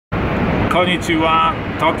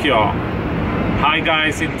Konnichiwa, Tokyo. Hi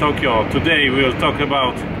guys in Tokyo. Today we will talk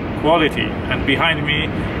about quality, and behind me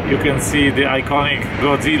you can see the iconic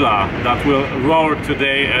Godzilla that will roar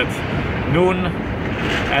today at noon,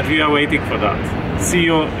 and we are waiting for that. See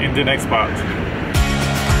you in the next part.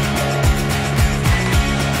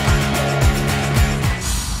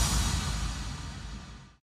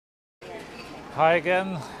 Hi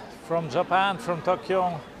again from Japan, from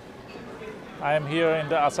Tokyo. I am here in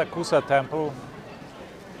the Asakusa temple,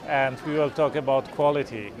 and we will talk about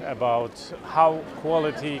quality, about how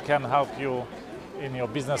quality can help you in your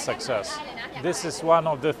business success. This is one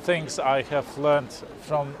of the things I have learned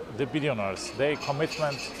from the billionaires. Their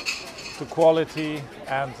commitment to quality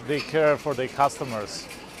and they care for their customers.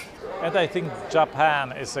 And I think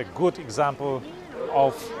Japan is a good example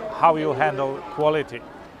of how you handle quality.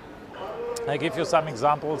 I give you some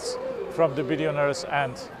examples from the billionaires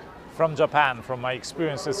and from Japan, from my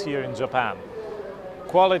experiences here in Japan.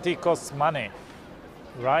 Quality costs money,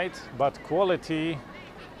 right? But quality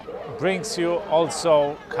brings you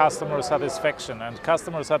also customer satisfaction, and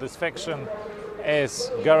customer satisfaction is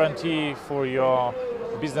guarantee for your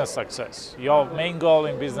business success. Your main goal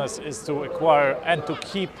in business is to acquire and to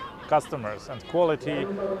keep customers, and quality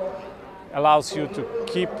allows you to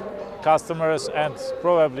keep customers and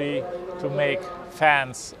probably to make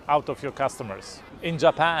fans out of your customers. In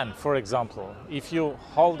Japan, for example, if you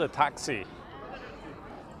hold a taxi,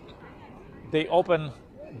 they open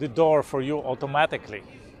the door for you automatically.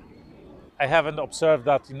 I haven't observed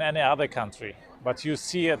that in any other country, but you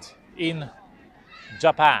see it in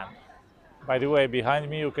Japan. By the way, behind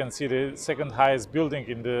me you can see the second highest building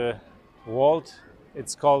in the world.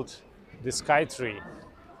 It's called the Sky Tree.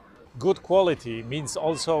 Good quality means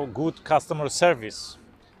also good customer service.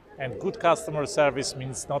 And good customer service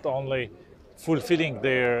means not only fulfilling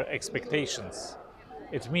their expectations.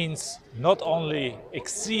 It means not only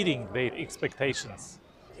exceeding their expectations.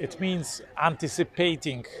 It means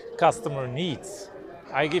anticipating customer needs.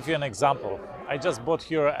 I give you an example. I just bought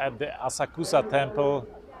here at the Asakusa temple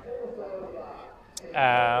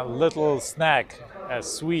a little snack, a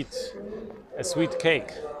sweet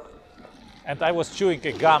cake. And I was chewing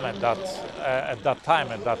a gum at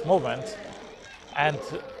that moment, and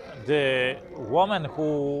the woman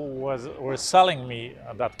who was selling me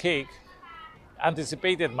that cake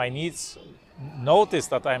anticipated my needs,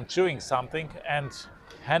 noticed that I'm chewing something, and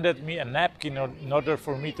handed me a napkin in order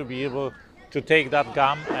for me to be able to take that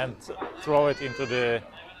gum and throw it into the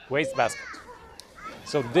wastebasket.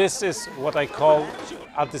 So this is what I call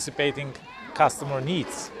anticipating customer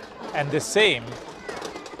needs. And the same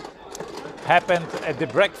happened at the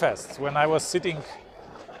breakfast when I was sitting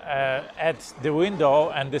at the window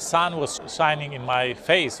and the sun was shining in my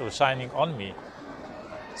face or shining on me.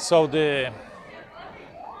 So the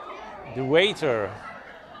waiter,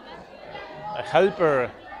 a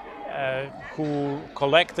helper who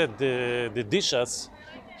collected the dishes,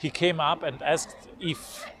 he came up and asked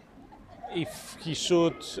if he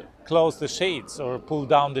should close the shades or pull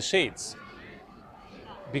down the shades,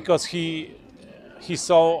 because he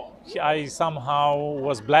saw I somehow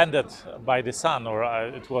was blinded by the sun, or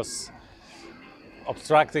it was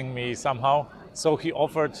obstructing me somehow, so he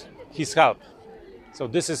offered his help. So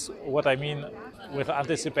this is what I mean with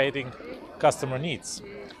anticipating customer needs.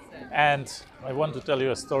 And I want to tell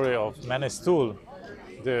you a story of Manny Stool,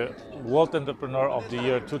 the World Entrepreneur of the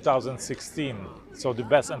Year 2016, so the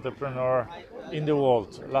best entrepreneur in the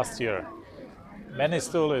world last year. Manny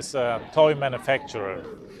Stool is a toy manufacturer,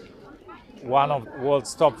 one of the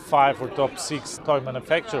world's top 5 or top 6 toy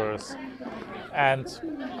manufacturers. And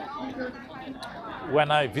when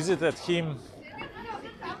I visited him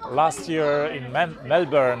last year in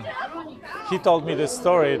Melbourne, he told me the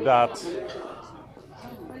story that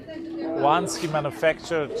once he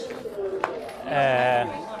manufactured a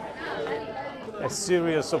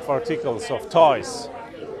series of articles of toys,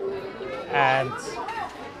 and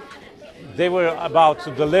they were about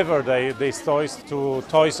to deliver these toys to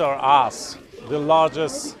Toys R Us, the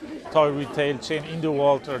largest toy retail chain in the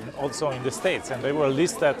world and also in the States. And they were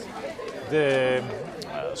listed, the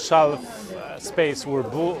shelf space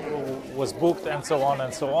was booked, and so on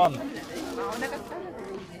and so on.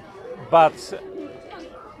 But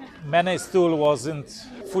Manny Stool wasn't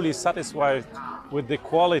fully satisfied with the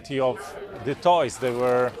quality of the toys they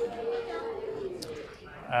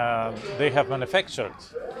have manufactured.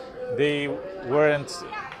 They weren't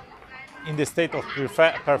in the state of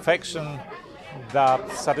perfection that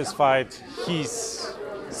satisfied his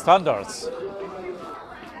standards.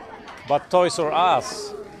 But Toys R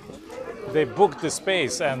Us, they booked the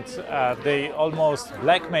space, and they almost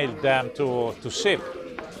blackmailed them to ship.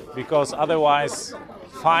 because otherwise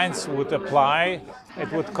fines would apply.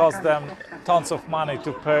 It would cost them tons of money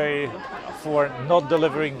to pay for not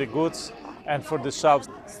delivering the goods and for the shelves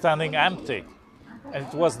standing empty. And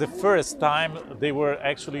it was the first time they were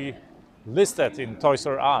actually listed in Toys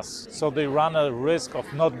R Us. So they ran a risk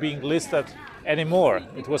of not being listed anymore.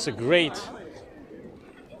 It was a great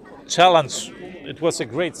challenge. It was a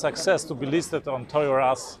great success to be listed on Toys R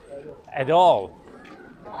Us at all.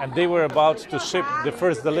 And they were about to ship the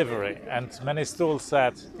first delivery. And many stools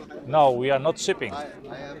said, no, we are not shipping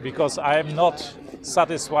because I am not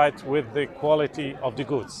satisfied with the quality of the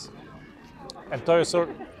goods. And Toys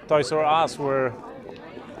R Us were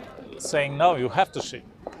saying, no, you have to ship.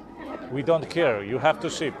 We don't care, you have to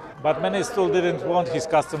ship. But many still didn't want his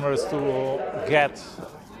customers to get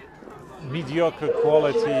mediocre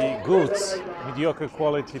quality goods, mediocre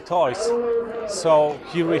quality toys. So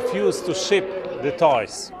he refused to ship the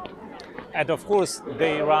toys. And of course,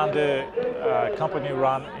 the company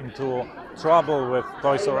ran into trouble with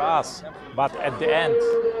Toys R Us. But at the end,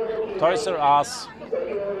 Toys R Us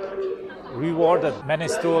rewarded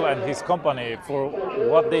Manistool and his company for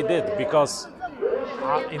what they did, because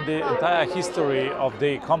in the entire history of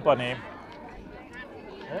the company,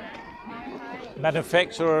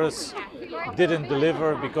 manufacturers didn't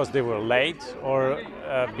deliver because they were late or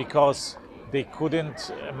because they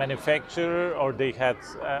couldn't manufacture or they had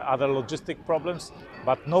other logistic problems,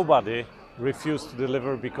 but nobody refused to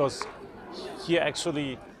deliver because he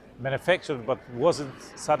actually manufactured but wasn't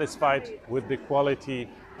satisfied with the quality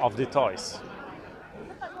of the toys.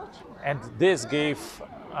 And this gave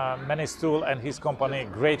Manistool and his company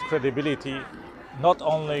great credibility, not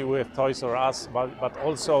only with Toys R Us, but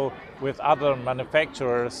also with other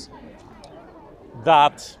manufacturers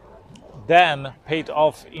that then paid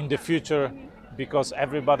off in the future, because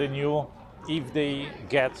everybody knew if they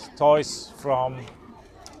get toys from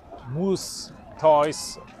Moose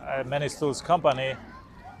Toys, Manistool's company,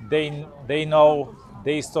 they know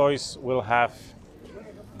these toys will have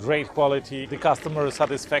great quality, the customer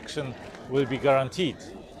satisfaction will be guaranteed.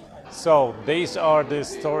 So these are the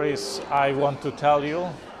stories I want to tell you,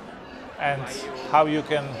 and how you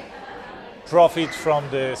can profit from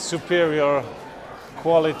the superior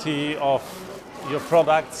quality of your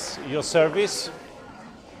products, your service.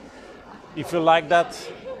 If you like that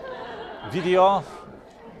video,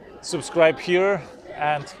 subscribe here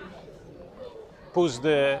and push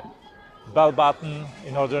the bell button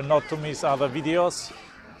in order not to miss other videos.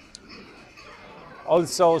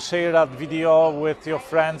 Also share that video with your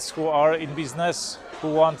friends who are in business,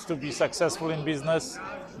 who want to be successful in business.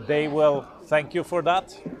 They will thank you for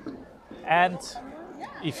that. And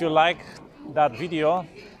if you like that video,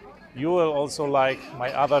 you will also like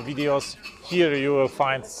my other videos. Here you will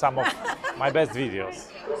find some of my best videos.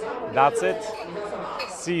 That's it.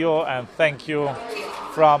 See you and thank you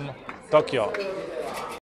from Tokyo.